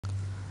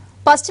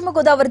పశ్చిమ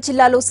గోదావరి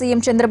జిల్లాలో సీఎం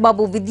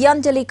చంద్రబాబు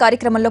విద్యాంజలి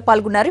కార్యక్రమంలో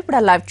పాల్గొన్నారు. ఇప్పుడు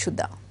ఆ లైవ్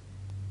చూద్దాం.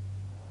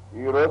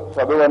 ఈ రోజు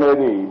చదువు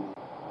అనేది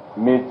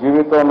మీ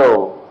జీవితంలో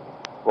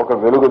ఒక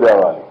వెలుగు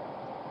తేవాలి.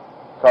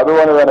 చదువు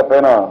అనే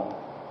దానిపైన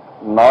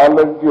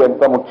నాలెడ్జ్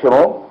ఎంత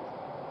ముఖ్యమో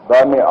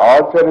దాన్ని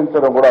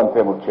ఆచరించడం కూడా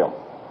అంతే ముఖ్యం.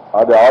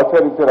 అది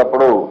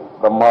ఆచరించినప్పుడు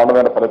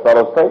బ్రహ్మాండమైన ఫలితాలు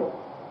వస్తాయి.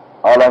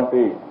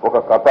 అలాంటి ఒక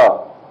కథ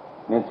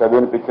నేను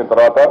చదివినిపించిన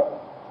తర్వాత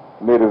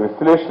మీరు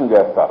విశ్లేషణ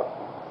చేస్తారు.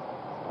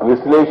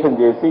 విశ్లేషణ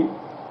చేసి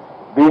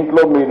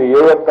దీంట్లో మీరు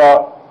ఏ యొక్క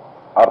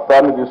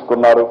అర్థాన్ని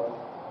తీసుకున్నారు,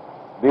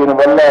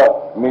 దీనివల్ల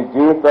మీ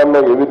జీవితాల్లో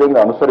ఏ విధంగా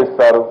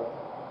అనుసరిస్తారు,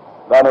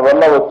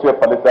 దానివల్ల వచ్చే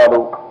ఫలితాలు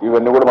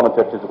ఇవన్నీ కూడా మనం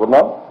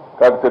చర్చించుకున్నాం.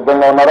 కాబట్టి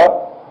సిద్ధంగా ఉన్నారా?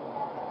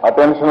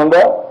 అటెన్షన్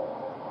ఉందా?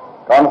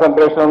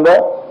 కాన్సన్ట్రేషన్ ఉందా?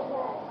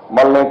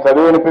 మళ్ళీ నేను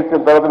చదివి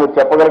వినిపించిన తర్వాత మీరు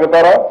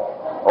చెప్పగలుగుతారా?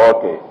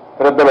 ఓకే,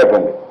 శ్రద్ధ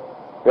పెట్టండి,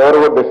 ఎవరు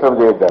కూడా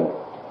డిస్టర్బ్ చేయొద్దండి.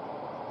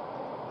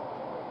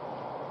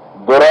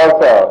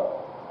 దురాశ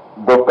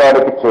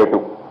దుఃఖానికి చేటు.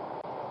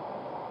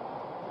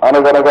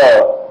 అనగనగా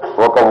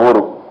ఒక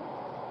ఊరు,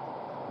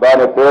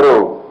 దాని పేరు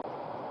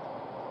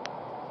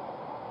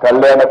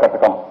కళ్యాణ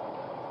కటకం.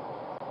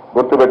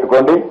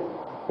 గుర్తుపెట్టుకోండి,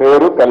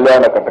 పేరు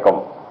కళ్యాణ కటకం.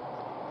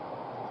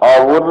 ఆ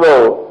ఊర్లో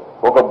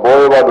ఒక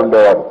బోయవాడు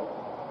ఉండేవాడు.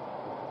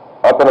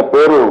 అతని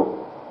పేరు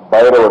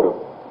భైరవుడు.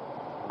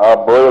 ఆ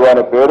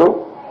బోయవాని పేరు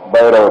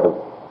భైరవుడు.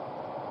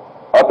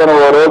 అతను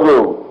ఓ రోజు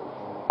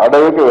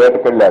అడవికి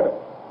వేటకెళ్ళాడు.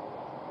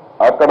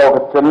 అక్కడ ఒక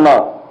చిన్న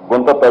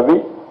గుంత తవ్వి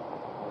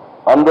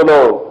అందులో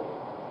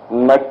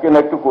నక్కి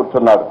నక్కి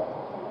కూర్చున్నాడు.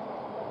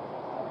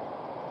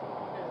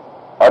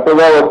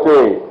 అటుగా వచ్చి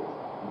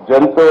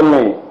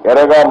జంతువుల్ని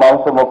ఎరగా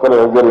మాంస మొక్కలు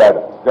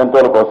వెదజల్లాడు.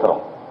 జంతువుల కోసం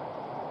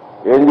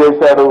ఏం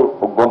చేశాడు?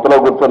 గుంతలో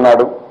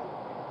కూర్చున్నాడు.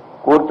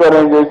 కూర్చొని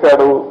ఏం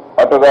చేశాడు?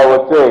 అటుగా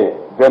వచ్చే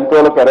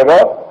జంతువులకు ఎరగా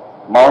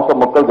మాంస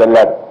మొక్కలు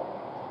జల్లాడు.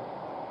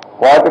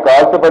 వాటికి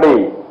ఆశపడి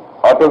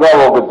అటుగా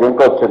ఒక జింక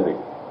వచ్చింది.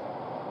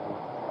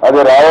 అది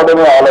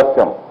రావడమే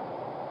ఆలస్యం.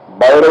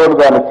 భైరవుడు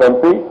దాన్ని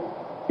చంపి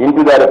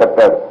ఇంటి దారి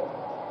కట్టాడు.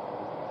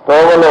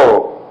 తోవలో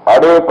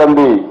అడవి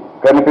పంది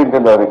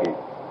కనిపించింది దానికి.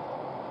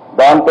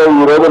 దాంతో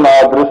ఈరోజు నా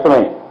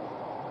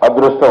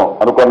అదృష్టం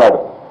అనుకున్నాడు.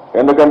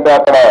 ఎందుకంటే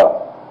అక్కడ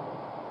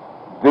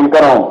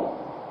జింకను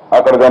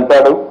అక్కడ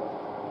గంటాడు.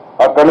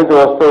 అక్కడి నుంచి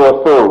వస్తూ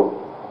వస్తూ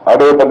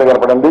అడవి పంది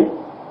కనపడింది.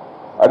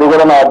 అది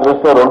కూడా నా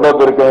అదృష్టం, రెండో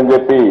దొరికిందని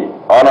చెప్పి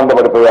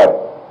ఆనందపడిపోయాడు.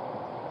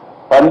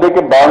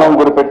 పందికి బాణం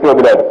గురిపెట్టి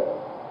వదిలాడు.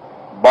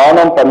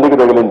 బాణం పందికి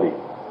తగిలింది.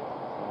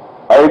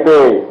 అయితే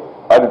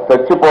అది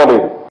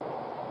చచ్చిపోలేదు.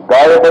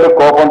 గాయపడి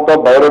కోపంతో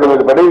భైరవుడి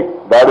మీద పడి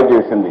దాడి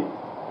చేసింది.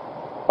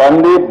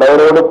 పంది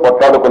భైరవుడు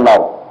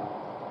పొట్లాడుకున్నారు.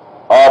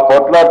 ఆ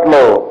పొట్లాట్లో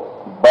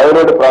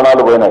భైరవుడి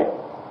ప్రాణాలు పోయినాయి.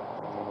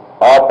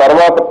 ఆ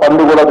తర్వాత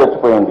పంది కూడా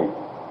చచ్చిపోయింది.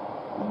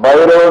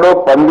 భైరవుడు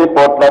పంది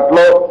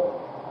పోట్లాట్లో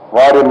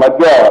వారి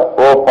మధ్య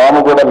ఓ పాము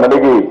కూడా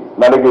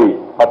నలిగి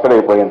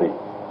పచ్చడైపోయింది.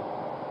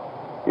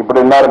 ఇప్పుడు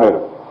విన్నారు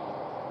మీరు.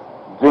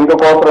 జింక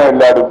కోసం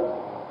వెళ్ళాడు,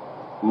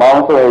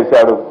 మాంసం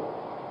వేశాడు.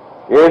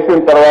 వేసిన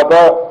తర్వాత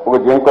ఒక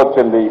జింక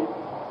వచ్చింది,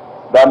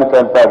 దాన్ని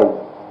చంపాడు.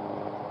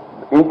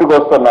 ఇంటికి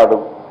వస్తున్నాడు,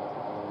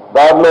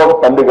 దారిలో ఒక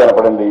పంది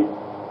కనపడింది.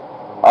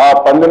 ఆ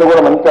పందిని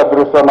కూడా మంచి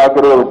అదృష్టం,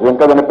 నాకు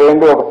జింక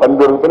చనిపోయింది, ఒక పంది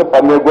దొరుకుతుంది,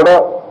 పందిని కూడా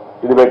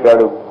ఇది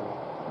పెట్టాడు.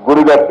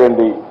 గురి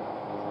కట్టింది.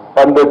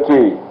 పంది వచ్చి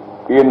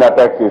ఈయన్ని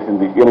అటాక్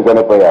చేసింది. ఈయన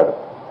చనిపోయాడు.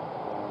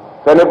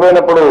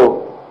 చనిపోయినప్పుడు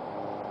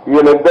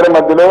వీళ్ళిద్దరి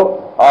మధ్యలో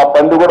ఆ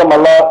పంది కూడా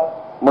మళ్ళా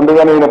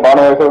ముందుగానే ఈయన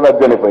బాణం వేసేది,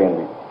 అది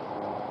చనిపోయింది.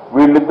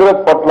 వీళ్ళిద్దరి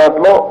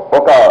పొట్లాట్లో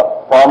ఒక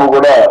పాము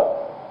కూడా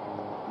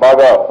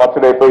బాగా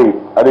పచ్చడైపోయి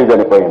అది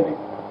చనిపోయింది.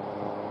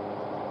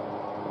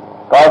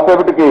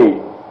 కాసేపటికి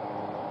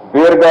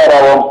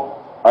దీర్ఘారావం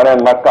అనే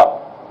నక్క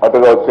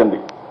అటుగా వచ్చింది.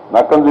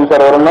 నక్కను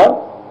చూశారు ఎవరన్నా?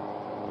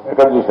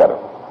 ఎక్కడ చూశారు?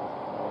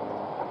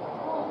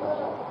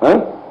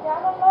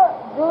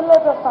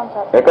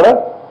 ఎక్కడ?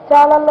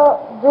 చాలలో,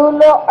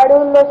 జూలో,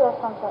 అడవుల్లో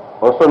చూస్తాం సార్.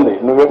 వస్తుంది.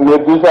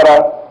 మీరు చూసారా?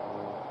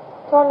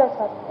 చూడలేదు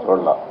సార్.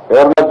 చూడలా.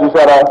 ఎవరన్నా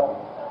చూసారా?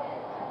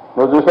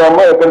 నువ్వు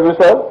చూసావమ్మా? ఎక్కడ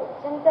చూసావు?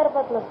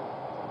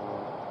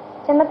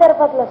 చిన్న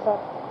తిరుపతిలో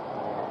సార్.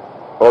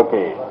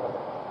 ఓకే.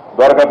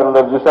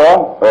 ద్వారకాత్రంలో చూసావా?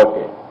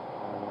 ఓకే.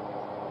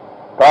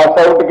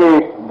 కాసేపటికి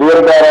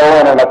దీర్ఘారావం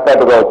అనే నక్క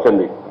అటుగా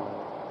వచ్చింది.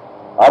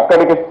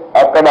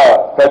 అక్కడ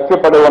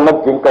చచ్చిపడి ఉన్న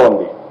జింక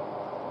ఉంది.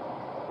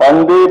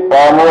 పంది,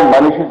 పాము,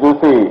 మనిషి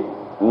చూసి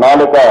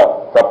నాలుక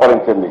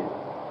చప్పరించింది.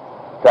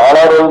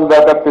 చాలా రోజుల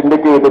దాకా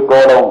తిండికి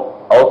ఎదుర్కోవడం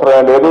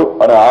అవసరమే లేదు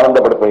అని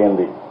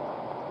ఆనందపడిపోయింది.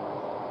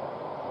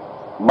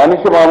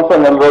 మనిషి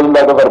మాంసం 4 రోజుల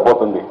దాకా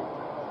సరిపోతుంది.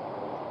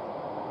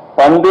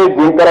 పంది,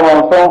 జింకల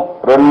మాంసం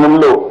 2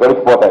 నెలలు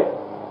గడిచిపోతాయి.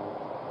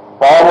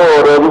 పాము ఓ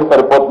రోజుకు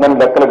సరిపోతుందని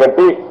లెక్కలు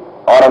కట్టి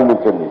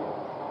ఆనందించింది.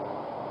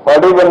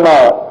 పడి ఉన్న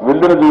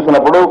విల్లును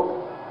చూసినప్పుడు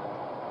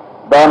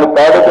దాని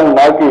తాడుకుని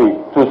నాకి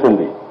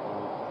చూసింది.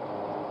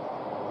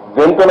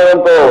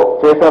 జంతువులతో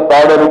చేసిన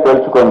తాడని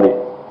తెలుసుకుంది.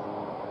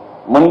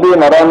 ముందు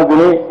నరాన్ని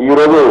తిని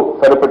ఈరోజు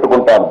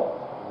సరిపెట్టుకుంటాను,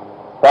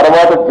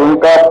 తర్వాత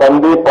జింక,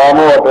 పంది,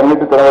 పాము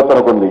వాటన్నిటి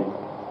తినవచ్చనుకుంది.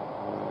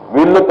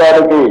 విల్లు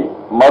తాడుకి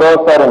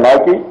మరోసారి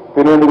నాకి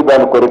తినేందుకు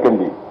దాన్ని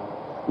కొరికింది.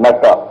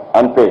 నక్క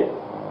అంతే.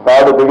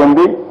 తాడు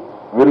దిగింది,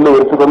 విల్లు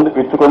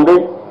విచ్చుకుంది.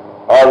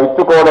 ఆ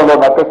విచ్చుకోవడంలో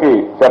నక్కకి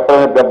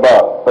చెప్పని దెబ్బ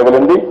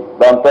తగిలింది.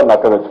 దాంతో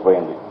నక్క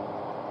చచ్చిపోయింది.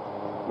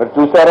 మీరు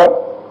చూసారా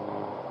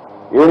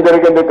ఏం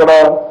జరిగింది ఇక్కడ?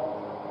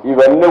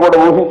 ఇవన్నీ కూడా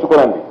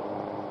ఊహించుకోనండి.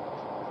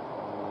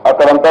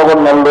 అక్కడంతా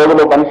కూడా 4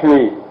 రోజులు మనిషి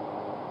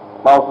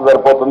మాంసం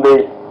సరిపోతుంది,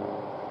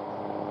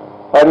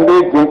 పంది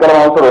జింకల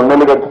మాంసం 2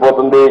 నెలలు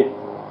గడిచిపోతుంది,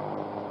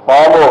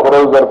 పాము 1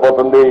 రోజు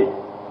సరిపోతుంది.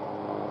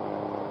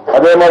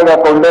 అదే మరి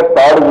అక్కడ ఉండే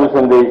తాడు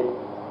చూసింది,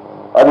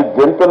 అది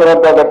జంతు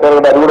నరంతో కట్టారు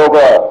కదా, అది కూడా ఒక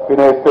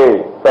తినేస్తే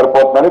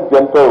సరిపోతుందని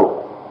జంతు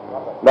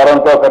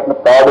నరంతో కట్టిన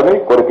తాడుని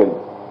కొరికింది.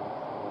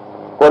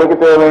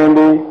 కొరికితే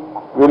ఏమైంది?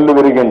 విల్లు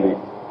విరిగింది,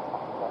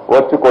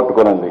 వచ్చి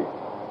కొట్టుకునింది.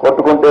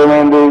 కొట్టుకుంటే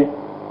ఏమైంది?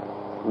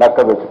 నక్క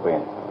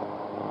చచ్చిపోయింది.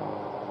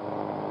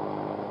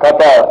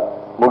 కథ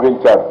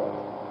ముగించాడు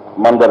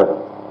మందరుడు.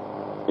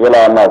 ఇలా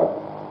అన్నాడు,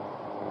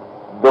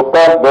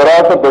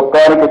 దురాశ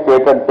దుఃఖానికి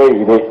చేకంటే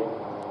ఇదే.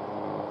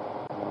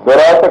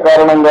 దురాశ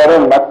కారణంగానే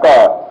నక్క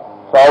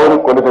సావుని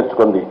కొని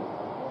తెచ్చుకుంది.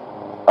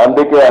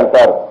 అందుకే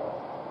అంటారు,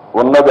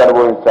 ఉన్నది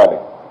అనుభవించాలి,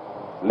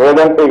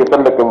 లేదంటే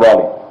ఇతరులకు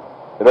ఇవ్వాలి,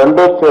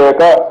 రెండూ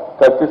చేయక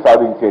చచ్చి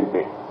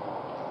సాధించేంటే.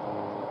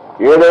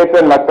 ఏదైతే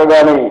నక్క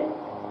గాని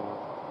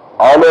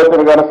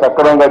ఆలోచన గాని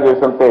సక్రమంగా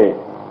చేసుంటే,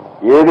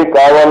 ఏది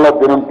కావాలనో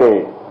తినుంటే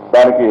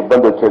దానికి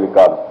ఇబ్బంది వచ్చేది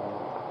కాదు.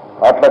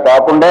 అట్లా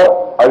కాకుండా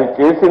అది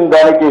చేసిన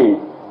దానికి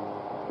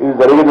ఇది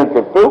జరిగిందని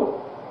చెప్తూ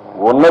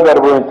ఉన్నది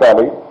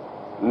అనుభవించాలి,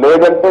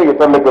 లేదంటే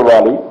ఇతరులకు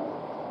ఇవ్వాలి,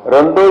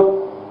 రెండు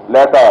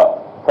లేక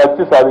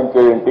చచ్చి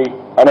సాధించేదేంటి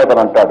అని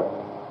అతను అంటాడు.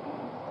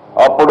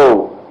 అప్పుడు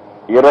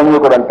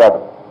హిరణ్యకుడు అంటాడు,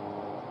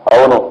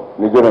 అవును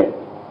నిజమే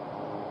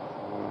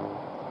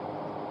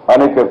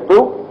అని చెప్తూ,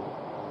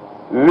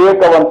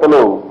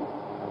 వివేకవంతులు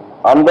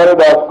అందరి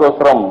దాసు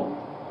కోసం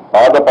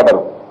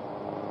బాధపడరు,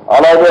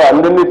 అలాగే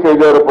అందరినీ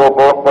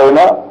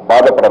చేజారిపోకపోయినా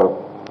బాధపడరు.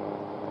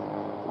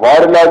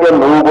 వారిలాగే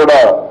నువ్వు కూడా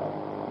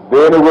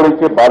దేని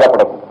గురించి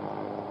బాధపడకు.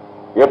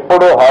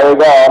 ఎప్పుడూ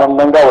హాయిగా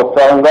ఆనందంగా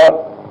ఉత్సాహంగా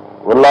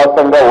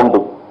ఉల్లాసంగా ఉండు.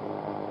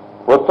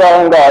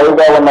 ఉత్సాహంగా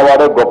హాయిగా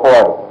ఉన్నవాడే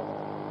గొప్పవాడు.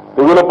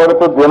 దిగులు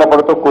పడుతూ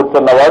దీనపడుతూ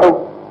కూర్చున్నవాడు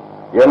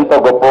ఎంత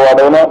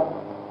గొప్పవాడైనా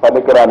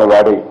పనికిరాని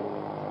వాడే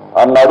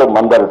అన్నాడు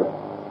మందరుడు.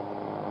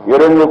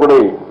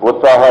 హిరణ్యకుడి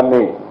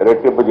ఉత్సాహాన్ని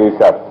రెట్టింపు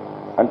చేశాడు.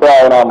 అంటే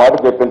ఆయన ఆ మాట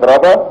చెప్పిన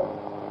తర్వాత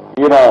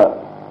ఈయన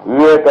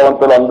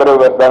వివేకవంతులు అందరూ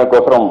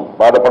దానికోసం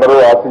బాధపడరు,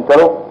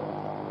 ఆశించరు,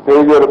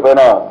 తేజూరు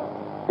పైన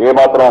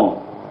ఏమాత్రం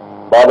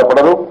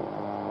బాధపడరు.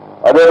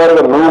 అదే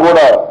మాదిరిగా నువ్వు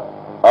కూడా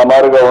ఆ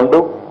మాదిరిగా ఉండు,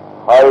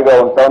 హాయిగా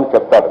ఉంటావని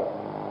చెప్తాడు.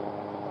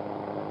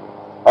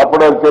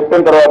 అప్పుడు అది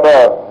చెప్పిన తర్వాత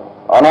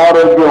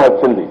అనారోగ్యం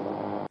వచ్చింది,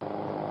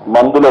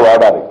 మందులు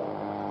వాడాలి,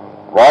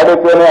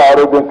 వాడితేనే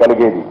ఆరోగ్యం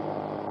కలిగేది.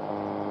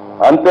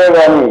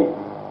 అంతేగాని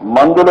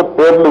మందుల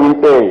పేర్లు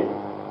వింటే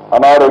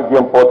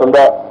అనారోగ్యం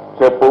పోతుందా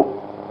చెప్పు?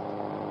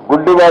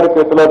 గుడ్డివాడి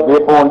చేతిలో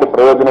దీపం ఉండి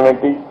ప్రయోజనం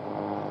ఏంటి?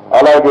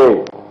 అలాగే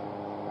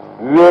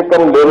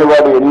వివేకం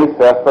లేనివాడు ఎన్ని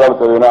శాస్త్రాలు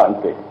చదివినా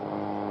అంతే.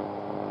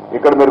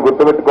 ఇక్కడ మీరు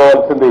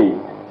గుర్తుపెట్టుకోవాల్సింది,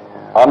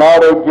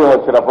 అనారోగ్యం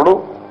వచ్చినప్పుడు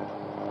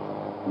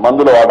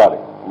మందులు వాడాలి.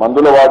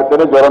 మందులు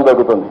వాడితేనే జ్వరం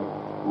తగ్గుతుంది,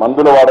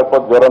 మందులు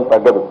వాడకపోతే జ్వరం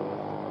తగ్గదు.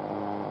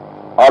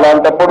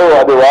 అలాంటప్పుడు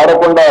అది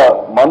వాడకుండా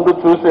మందు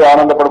చూసి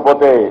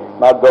ఆనందపడిపోతే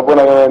నా జబ్బు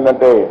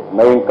నయమైందంటే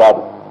నయం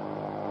కాదు.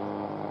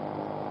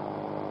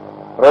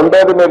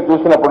 రెండోది, మీరు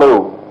చూసినప్పుడు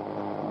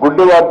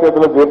గుడ్డివాడి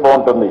చేతిలో దీపం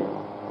ఉంటుంది,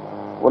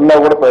 ఉన్నా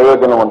కూడా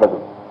ప్రయోజనం ఉండదు.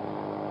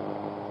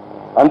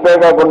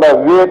 అంతేకాకుండా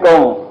వివేకం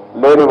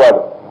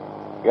లేనివాడు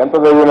ఎంత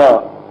చదివినా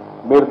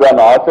మీరు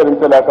దాన్ని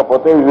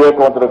ఆచరించలేకపోతే,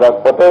 వివేకవంతుడు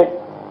కాకపోతే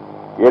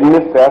ఎన్ని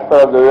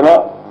శాస్త్రాలు చదివినా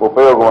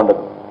ఉపయోగం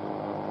ఉండదు.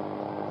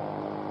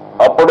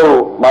 అప్పుడు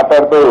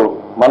మాట్లాడుతూ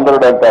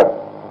మందరుడు అంటాడు,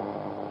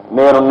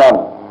 నేనున్నాను,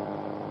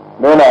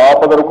 నేను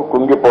ఆపదలకు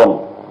కుంగిపోను,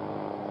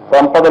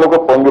 సంపదలకు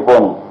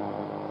పొంగిపోను,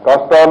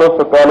 కష్టాలు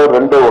సుఖాలు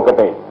రెండూ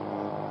ఒకటే.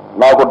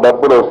 నాకు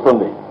డబ్బులు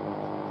వస్తుంది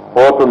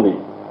పోతుంది,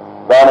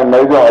 దాని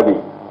నైజం అది,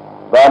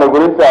 దాని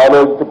గురించి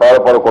ఆలోచించి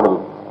బాధపడకూడదు.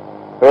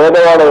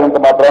 పేదవాడైనంత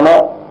మాత్రాన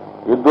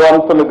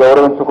విద్వాంసుల్ని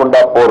గౌరవించకుండా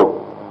పోరు.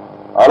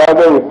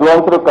 అలాగే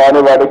విద్వాంసులు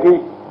కాని వాడికి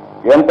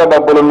ఎంత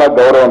డబ్బులున్నా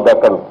గౌరవం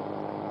దక్కదు.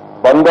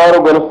 బంగారు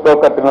గొలుసుతో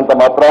కట్టినంత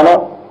మాత్రాన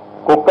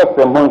కుక్క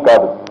సింహం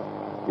కాదు.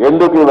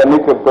 ఎందుకు ఇవన్నీ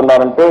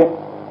చెప్తున్నానంటే,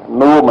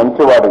 నువ్వు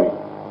మంచివాడివి,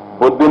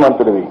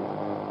 బుద్ధిమంతుడివి,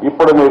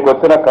 ఇప్పుడు నీకు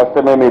వచ్చిన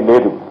కష్టమేమీ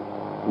లేదు,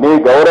 నీ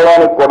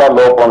గౌరవానికి కూడా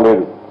లోపం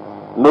లేదు.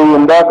 నువ్వు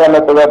ఇందాక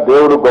అన్నట్టుగా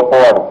దేవుడు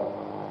గొప్పవాడు,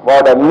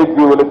 వాడు అన్ని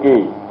జీవులకి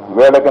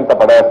వేడకింత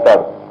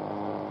పడేస్తాడు,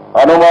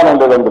 అనుమానం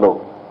లేదు అందులో.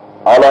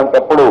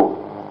 అలాంటప్పుడు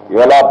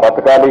ఎలా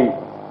బతకాలి,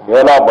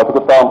 ఎలా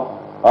బతుకుతాం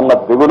అన్న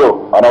దిగులు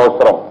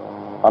అనవసరం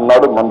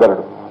అన్నాడు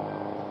మందరుడు.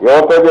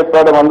 ఎవరితో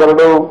చెప్పాడు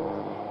మందరుడు?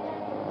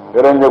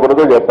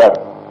 హిరణ్యకుడితో చెప్పాడు.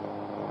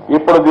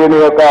 ఇప్పుడు దీని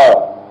యొక్క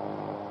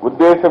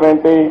ఉద్దేశం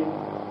ఏంటి?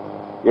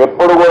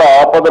 ఎప్పుడు కూడా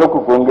ఆపదలకు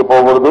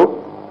కుంగిపోకూడదు,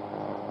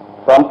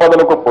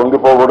 సంపదలకు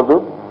పొంగిపోకూడదు,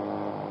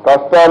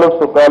 కష్టాలు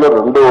సుఖాలు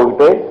రెండూ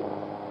ఒకటే.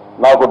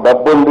 నాకు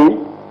డబ్బుంది,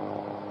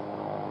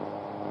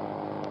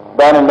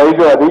 దాని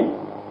నైజం అది,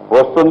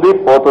 వస్తుంది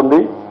పోతుంది,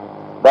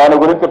 దాని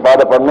గురించి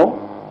బాధపడను,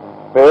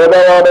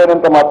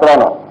 పేదవాడైనంత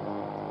మాత్రాన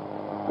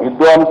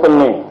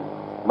విద్వాంసుల్ని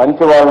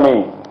మంచి వాళ్ళని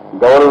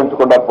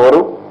గౌరవించకుండా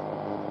పోరు.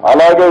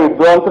 అలాగే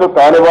విద్వాంసులు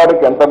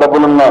కానివాడికి ఎంత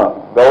డబ్బులున్నా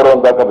గౌరవం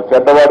దక్కదు.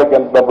 చెడ్డవాడికి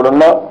ఎంత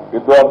డబ్బులున్నా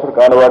విద్వాంసులు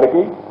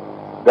కానివాడికి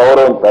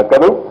గౌరవం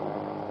దక్కదు.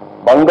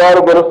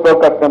 బంగారు గొలుసుతో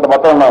కట్టినంత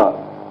మాత్రాన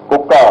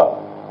కుక్క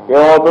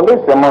ఏమవుతుంది?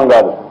 సింహం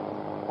కాదు,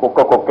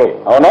 కుక్క కుక్కే.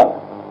 అవునా?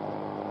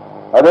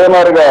 అదే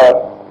మాదిరిగా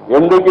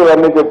ఎందుకు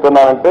ఇవన్నీ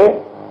చెప్తున్నానంటే,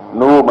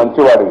 నువ్వు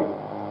మంచివాడివి,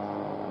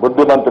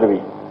 బుద్ధిమంతుడివి.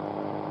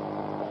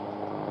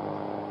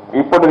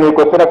 ఇప్పుడు నీకు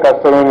వచ్చిన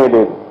కష్టమేమీ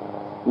లేదు,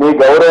 నీ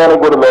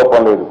గౌరవానికి కూడా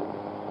లోపం లేదు.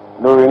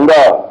 నువ్వు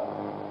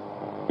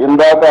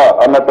ఇందాక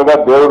అన్నట్టుగా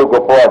దేవుడు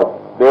గొప్పవాడు,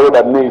 దేవుడు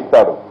అన్ని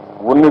ఇస్తాడు,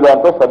 ఉన్ని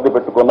దాంతో సర్ది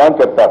పెట్టుకున్నా అని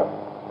చెప్తాడు.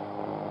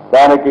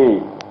 దానికి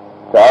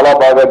చాలా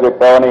బాగా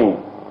చెప్పావని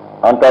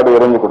అంటాడు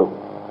హిరణ్యకుడు.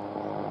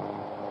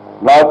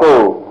 నాకు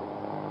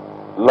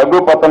లఘు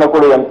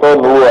పతనకుడు ఎంతో,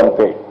 నువ్వు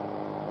అంతే.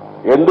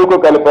 ఎందుకు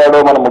కలిపాడో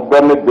మన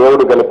ముగ్గురిని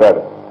దేవుడు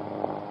కలిపాడు.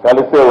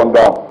 కలిసే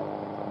ఉందాం,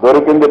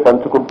 దొరికింది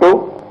పంచుకుంటూ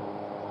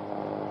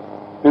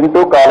తింటూ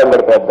కాలం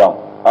గడిపేద్దాం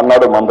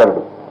అన్నాడు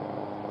మందరుడు.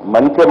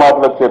 మంచి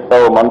మాటలు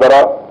చెప్పావు మందర,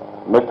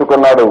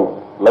 మెచ్చుకున్నాడు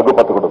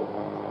లఘుపతకుడు.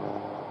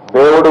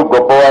 దేవుడు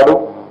గొప్పవాడు,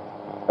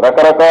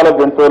 రకరకాల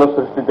జంతువులను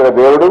సృష్టించిన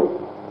దేవుడు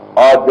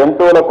ఆ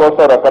జంతువుల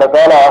కోసం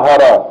రకరకాల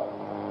ఆహార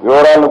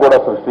వివరాలను కూడా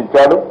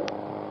సృష్టించాడు.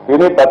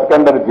 తిని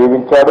బతకండని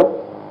జీవించాడు.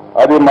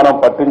 అది మనం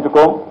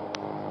పట్టించుకోం,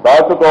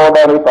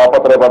 దాచుకోవడానికి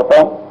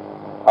తాపత్రయపడతాం.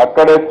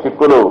 అక్కడే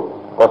చిక్కులు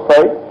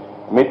వస్తాయి.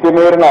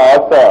 మితిమీరిన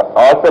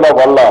ఆశల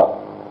వల్ల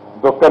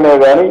దుఃఖమే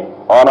గాని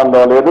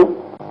ఆనందం లేదు.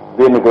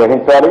 దీన్ని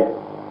గ్రహించాలి.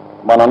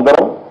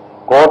 మనందరం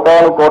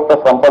కోటాను కోట్ల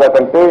సంపద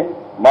కంటే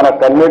మన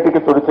కన్నీటికి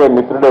తుడిచే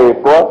మిత్రుడే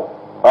ఎక్కువ.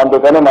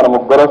 అందుకని మన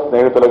ముగ్గురు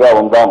స్నేహితులుగా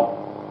ఉందాం,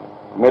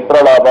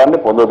 మిత్రలాభాన్ని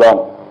పొందుదాం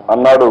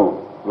అన్నాడు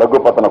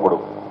లఘుపతనకుడు.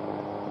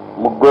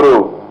 ముగ్గురు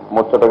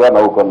ముచ్చటగా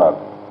నవ్వుకున్నారు.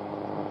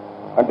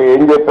 అంటే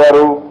ఏం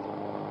చెప్పారు?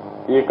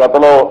 ఈ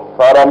కథలో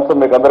సారాంశం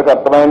మీకు అందరికీ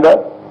అర్థమైందా?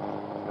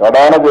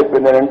 కడాన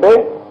చెప్పింది ఏంటంటే,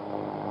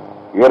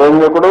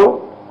 హిరణ్యకుడు,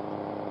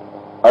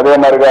 అదే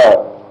మరిగా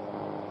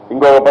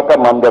ఇంకొక పక్క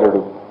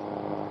మందరుడు,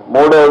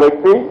 మూడో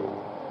వ్యక్తి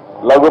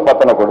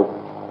లఘుపతనకుడు.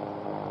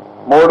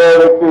 మూడో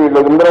వ్యక్తి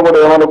వీళ్ళందరూ కూడా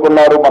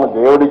ఏమనుకున్నారు? మన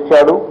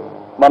దేవుడిచ్చాడు,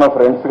 మనం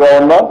ఫ్రెండ్స్గా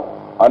ఉందాం,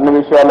 అన్ని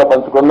విషయాల్లో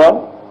పంచుకుందాం,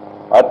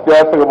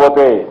 అత్యాశకు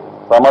పోతే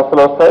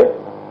సమస్యలు వస్తాయి,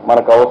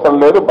 మనకు అవసరం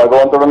లేదు,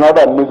 భగవంతుడు ఉన్నాడు,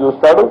 అన్ని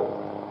చూస్తాడు,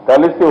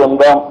 కలిసి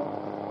ఉందాం,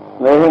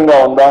 స్నేహంగా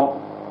ఉందాం,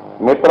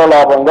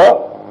 మిత్రలాభంగా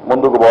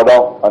ముందుకు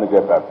పోదాం అని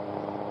చెప్పాడు.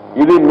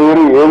 ఇది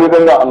మీరు ఏ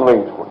విధంగా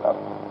అన్వయించుకుంటారు?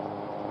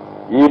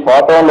 ఈ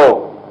పాఠంలో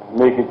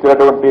మీకు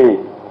ఇచ్చినటువంటి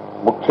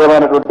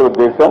ముఖ్యమైనటువంటి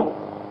ఉద్దేశం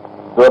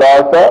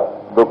దురాశ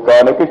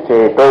దుఃఖానికి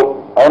చేటు.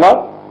 అవునా?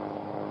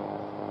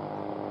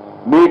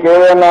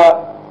 మీకేదైనా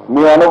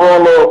మీ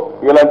అనుభవంలో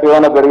ఇలాంటి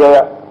ఏమైనా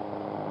జరిగాయా?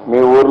 మీ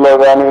ఊర్లో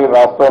కానీ,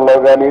 రాష్ట్రంలో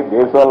కానీ,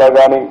 దేశంలో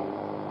కానీ?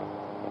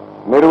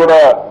 మీరు కూడా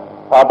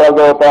పాఠాలు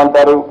చదువుతూ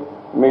ఉంటారు,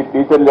 మీ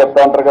టీచర్లు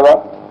చెప్తా ఉంటారు కదా.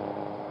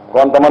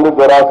 కొంతమంది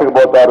దురాశకు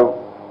పోతారు,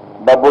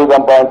 డబ్బులు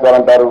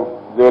సంపాదించాలంటారు,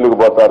 జైలుకు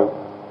పోతారు.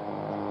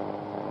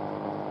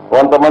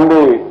 కొంతమంది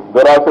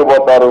దురాశకు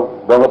పోతారు,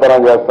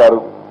 దొంగతనం చేస్తారు,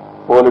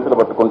 పోలీసులు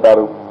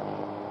పట్టుకుంటారు.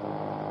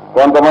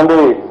 కొంతమంది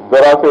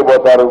దురాశకు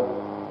పోతారు,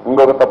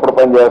 ఇంకొక తప్పుడు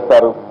పని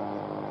చేస్తారు,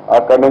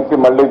 అక్కడి నుంచి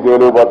మళ్ళీ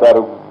జైలుకు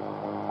పోతారు.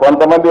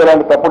 కొంతమంది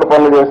ఇలాంటి తప్పుడు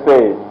పనులు చేస్తే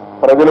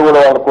ప్రజలు కూడా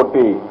వాళ్ళు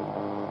కొట్టి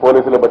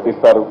పోలీసులు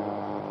పట్టిస్తారు.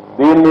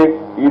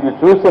 ఇది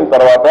చూసిన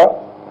తర్వాత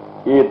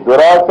ఈ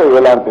దురాశ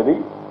ఎలాంటిది,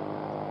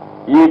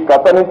 ఈ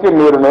కథ నుంచి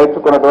మీరు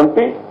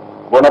నేర్చుకున్నటువంటి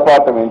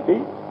గుణపాఠం ఏంటి,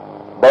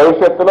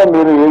 భవిష్యత్తులో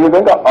మీరు ఏ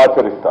విధంగా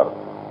ఆచరిస్తారు?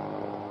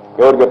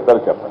 ఎవరు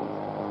చెప్తారో చెప్పండి.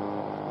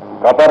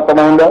 కథ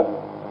అర్థమైందా?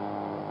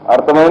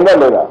 అర్థమైందా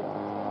లేదా?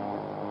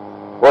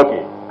 ఓకే,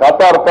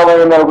 కథ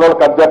అర్థమైంది అనుకున్న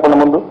కథ చెప్పండి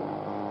ముందు,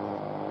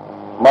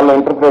 మళ్ళీ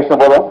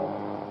ఇంటర్ప్రిటేషన్ పోదాం.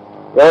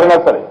 ఎవరైనా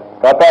సరే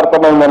కథ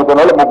అర్థమైంది అనుకున్న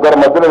వాళ్ళు ముగ్గురు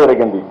మధ్యలో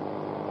జరిగింది.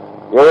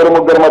 ఎవరి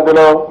ముగ్గురు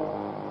మధ్యలో?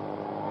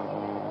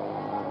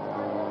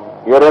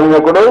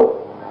 హిరణ్యకుడు,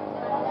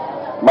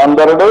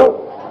 మందరుడు,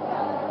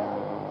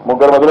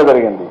 ముగ్గురు మధ్యలో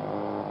జరిగింది.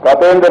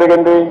 కథ ఏం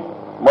జరిగింది?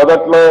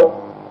 మొదట్లో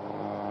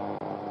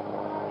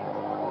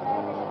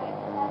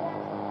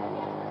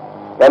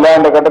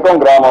ఎలాండకటకం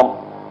గ్రామం,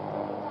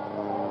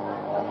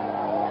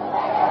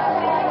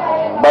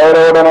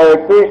 భైరవుడు అనే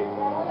వ్యక్తి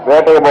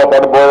వేటకి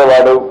పోతాడు,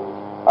 బోధవాడు.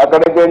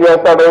 అక్కడి నుంచి ఏం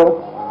చేస్తాడు?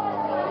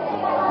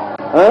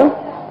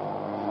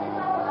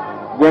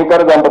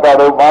 జింకను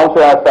చంపుతాడు,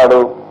 మాంసం వేస్తాడు.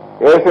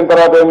 వేసిన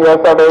తర్వాత ఏం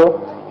చేస్తాడు?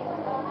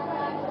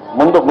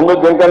 ముందు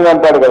జింకను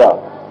చంపాడు కదా,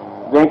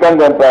 జింకను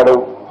చంపాడు.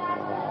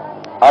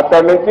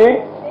 అక్కడి నుంచి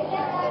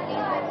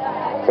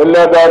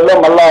వెళ్ళే దారిలో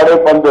మళ్ళా అడవి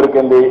పని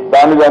దొరికింది,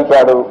 దాన్ని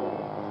చంపాడు.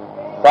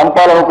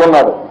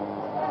 చంపాలనుకున్నాడు.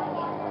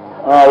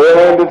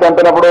 ఏమైంది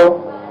చంపినప్పుడు?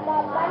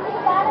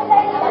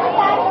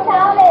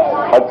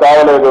 అది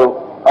చావలేదు.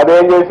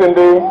 అదేం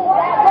చేసింది?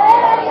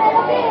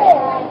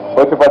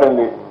 వచ్చి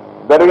పడింది.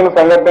 జరిగిన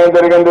సంఘటన ఏం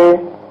జరిగింది?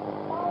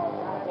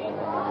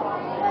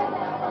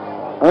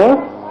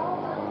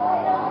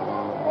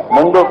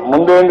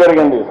 ముందు ఏం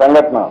జరిగింది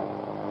సంఘటన?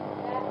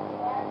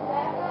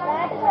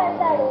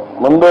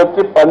 ముందు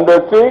వచ్చి పంది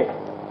వచ్చి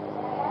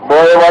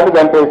పోయేవాడిని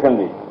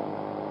చంపేసింది.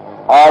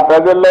 ఆ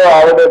ప్రజల్లో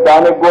ఆవిడ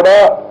దానికి కూడా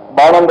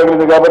బాణం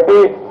తగిలింది కాబట్టి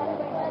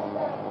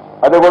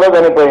అది కూడా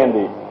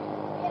చనిపోయింది.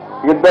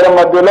 ఇద్దరి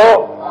మధ్యలో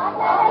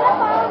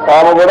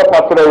తాము కూడా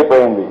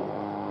పచ్చడైపోయింది.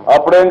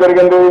 అప్పుడేం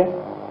జరిగింది?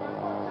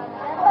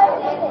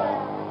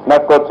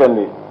 నక్క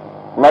వచ్చింది.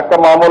 నక్క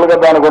మామూలుగా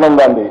దాని గుణం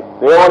దాంది.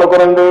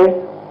 ఏమనుకునింది?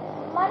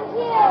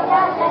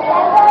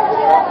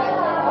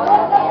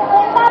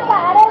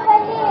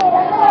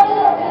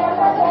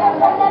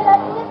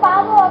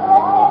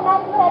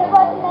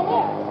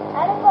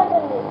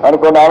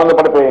 అనుకుని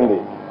ఆనందపడిపోయింది.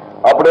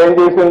 అప్పుడు ఏం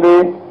చేసింది?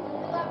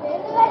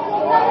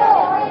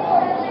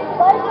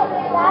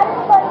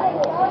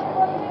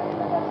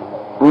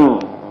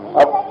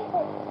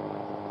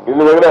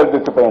 ఇల్లు దగ్గర అది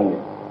తెచ్చిపోయింది.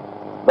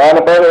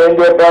 దానిపైన ఏం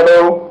చెప్పాడు?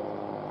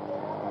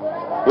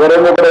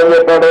 హిరణ్యకుడు ఏం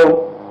చెప్పాడు?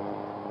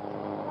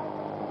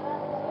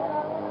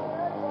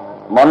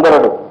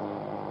 మందరుడు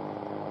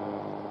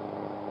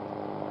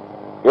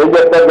ఏం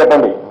చెప్తారు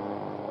చెప్పండి?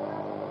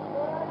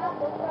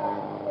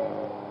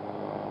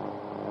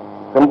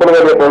 సింపుల్ గా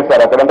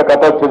చెప్పేశారు. అక్కడంతా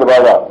కథ వచ్చింది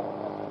బాగా,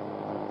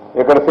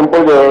 ఇక్కడ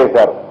సింపుల్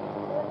చేసేశారు.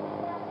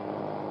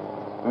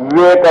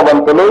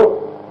 వివేకవంతులు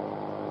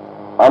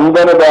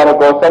అందని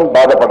దానికోసం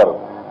బాధపడరు,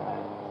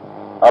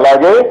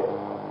 అలాగే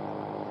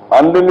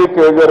అందిని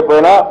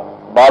చేజరిపోయినా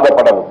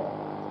బాధపడరు.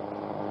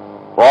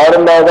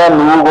 వారిలాగా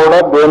నువ్వు కూడా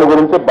దేని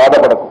గురించి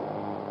బాధపడకు,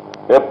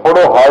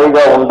 ఎప్పుడూ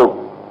హాయిగా ఉండు,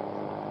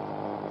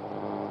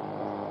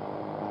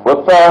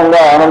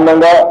 ఉత్సాహంగా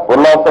ఆనందంగా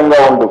ఉల్లాసంగా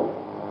ఉండు.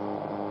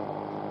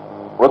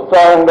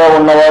 ఉత్సాహంగా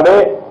ఉన్నవాడే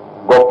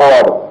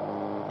గొప్పవాడు.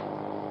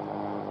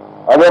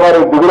 అదే మరి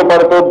దిగులు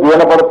పడుతూ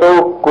దీన పడుతూ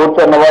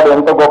కూర్చున్నవాడు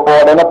ఎంత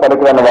గొప్పవాడైనా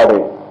పనికిరన్నవాడే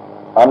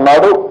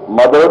అన్నాడు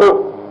మధురుడు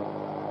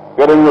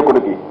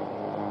హిరణ్యకుడికి.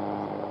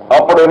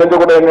 అప్పుడు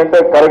హిరణ్యకుడు ఏంటంటే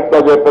కరెక్ట్ గా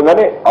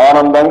చెప్పిందని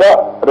ఆనందంగా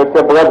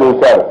రెచ్చెప్పుగా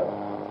చూశాడు.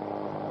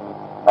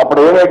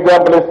 అప్పుడు ఏం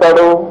ఎగ్జాంపుల్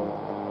ఇస్తాడు?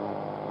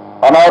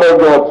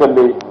 అనారోగ్యం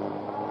వచ్చింది,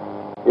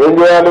 ఏం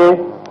చేయాలి?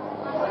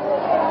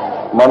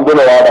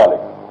 మందులు వాడాలి.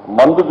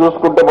 మందు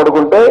చూసుకుంటే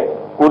పడుకుంటే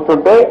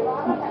కూర్చుంటే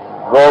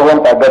రోగం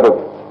తగ్గదు.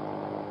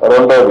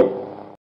 రెండోది